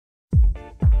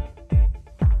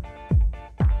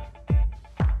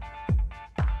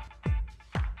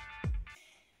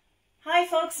Hi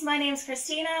folks, my name is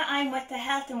Christina. I'm with the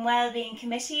Health and Wellbeing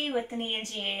Committee with the Neil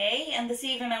GAA, and this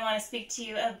evening I want to speak to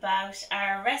you about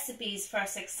our Recipes for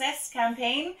Success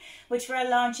campaign, which we're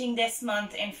launching this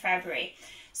month in February.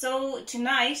 So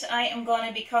tonight I am going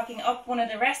to be cooking up one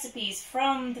of the recipes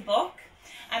from the book,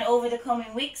 and over the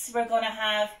coming weeks we're going to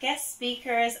have guest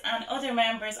speakers and other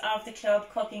members of the club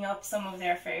cooking up some of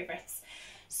their favourites.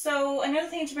 So another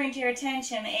thing to bring to your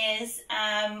attention is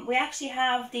we actually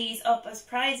have these up as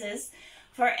prizes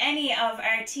for any of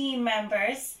our team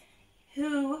members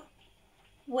who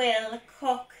will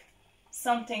cook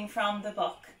something from the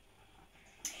book.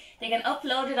 They can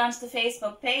upload it onto the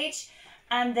Facebook page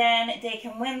and then they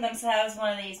can win themselves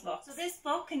one of these books. So this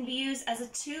book can be used as a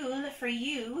tool for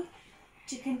you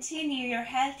to continue your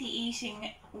healthy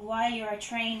eating while you are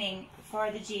training for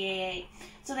the GAA.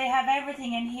 So they have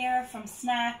everything in here from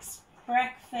snacks,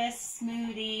 breakfast,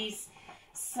 smoothies,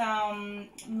 some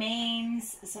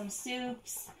mains, some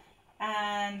soups,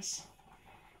 and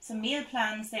some meal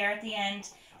plans there at the end.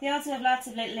 They also have lots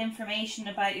of little information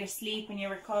about your sleep and your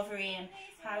recovery and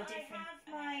how different.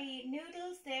 I have my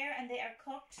noodles there and they are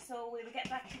cooked, so we will get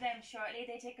back to them shortly.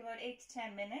 They take about 8 to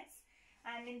 10 minutes.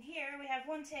 And in here we have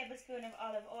 1 tablespoon of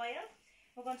olive oil.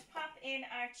 We're going to pop in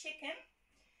our chicken.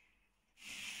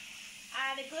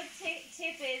 And a good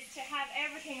tip is to have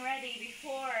everything ready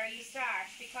before you start,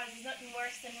 because there's nothing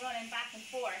worse than running back and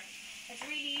forth. It's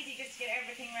really easy just to get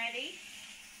everything ready.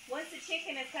 Once the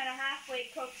chicken is kind of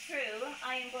halfway cooked through,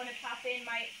 I am going to pop in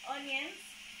my onions,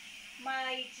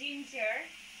 my ginger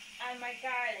and my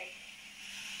garlic.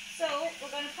 So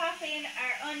we're going to pop in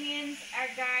our onions,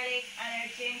 our garlic and our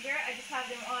ginger. I just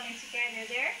have them all in together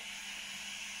there.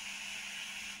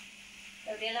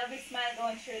 There'll be a lovely smell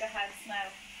going through the house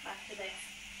now after this.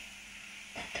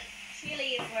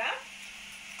 Chilli as well.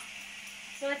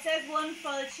 So it says 1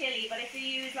 full chilli, but if you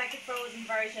use like a frozen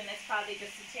version, it's probably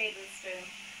just a tablespoon.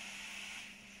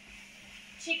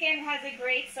 Chicken has a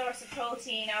great source of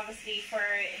protein, obviously, for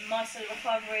muscle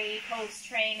recovery,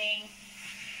 post-training.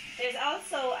 There's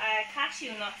also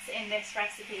cashew nuts in this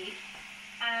recipe,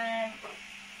 and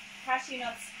cashew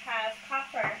nuts have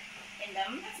copper in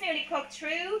them. That's nearly cooked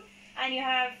through, and you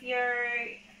have your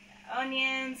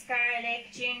onions, garlic,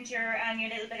 ginger and your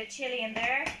little bit of chilli in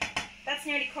there. That's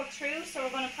nearly cooked through, so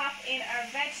we're going to pop in our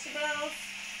vegetables.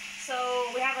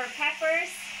 So we have our peppers,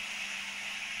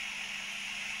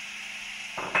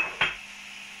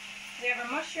 we have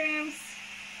our mushrooms.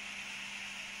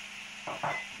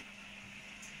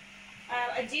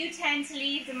 I do tend to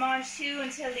leave the mange tout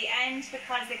until the end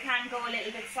because they can go a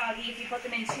little bit soggy if you put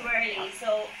them in too early.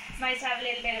 So it's nice to have a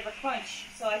little bit of a crunch.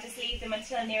 So I just leave them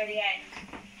until near the end.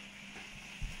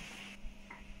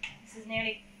 This is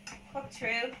nearly cooked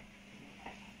through.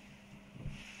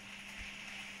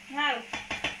 Now,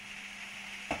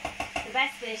 the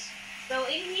best bit. So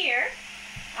in here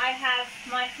I have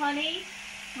my honey,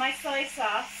 my soy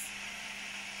sauce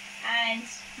and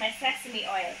my sesame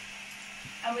oil.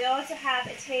 And we also have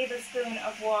a tablespoon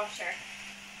of water.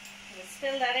 We'll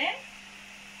spill that in.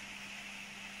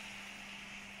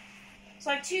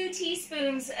 So I have 2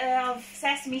 teaspoons of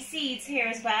sesame seeds here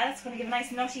as well. It's going to give a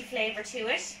nice nutty flavour to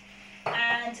it.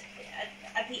 And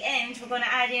at the end we're going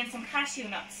to add in some cashew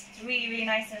nuts. It's really, really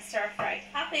nice and stir fried.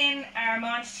 Pop in our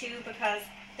mange tout because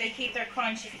they'll keep their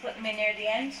crunch if you put them in near the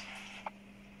end.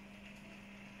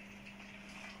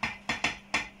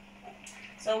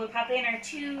 So we'll pop in our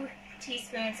 2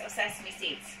 teaspoons of sesame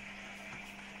seeds.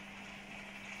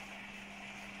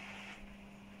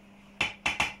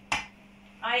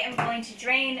 I am going to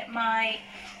drain my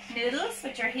noodles,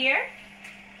 which are here,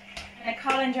 and a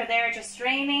colander there just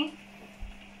draining.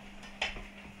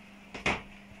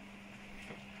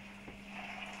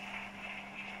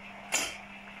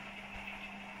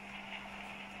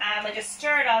 And we'll just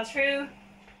stir it all through.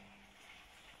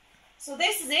 So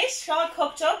this is it, all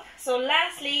cooked up. So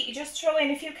lastly, you just throw in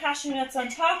a few cashew nuts on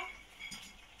top.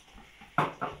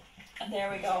 And there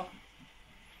we go.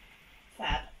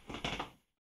 Fab.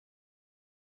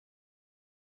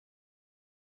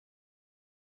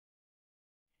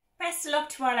 Best of luck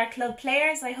to all our club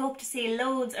players. I hope to see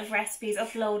loads of recipes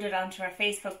uploaded onto our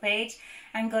Facebook page.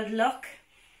 And good luck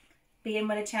being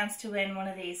with a chance to win one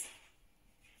of these.